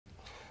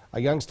A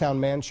Youngstown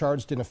man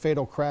charged in a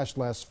fatal crash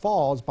last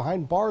fall is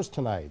behind bars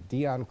tonight.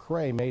 Deone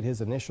Cray made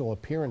his initial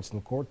appearance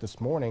in court this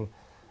morning.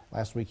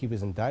 Last week he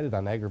was indicted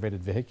on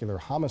aggravated vehicular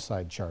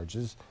homicide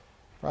charges.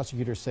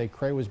 Prosecutors say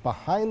Cray was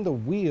behind the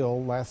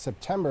wheel last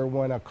September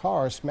when a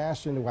car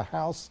smashed into a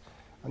house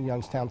on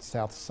Youngstown's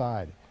south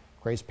side.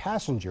 Cray's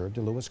passenger,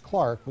 DeLouis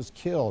Clark, was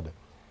killed.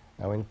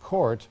 Now in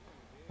court,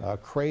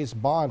 Cray's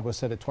bond was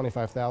set at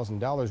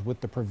 $25,000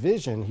 with the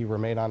provision he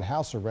remain on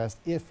house arrest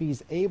if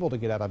he's able to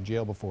get out of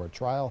jail before a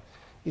trial.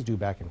 He's due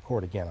back in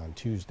court again on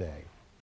Tuesday.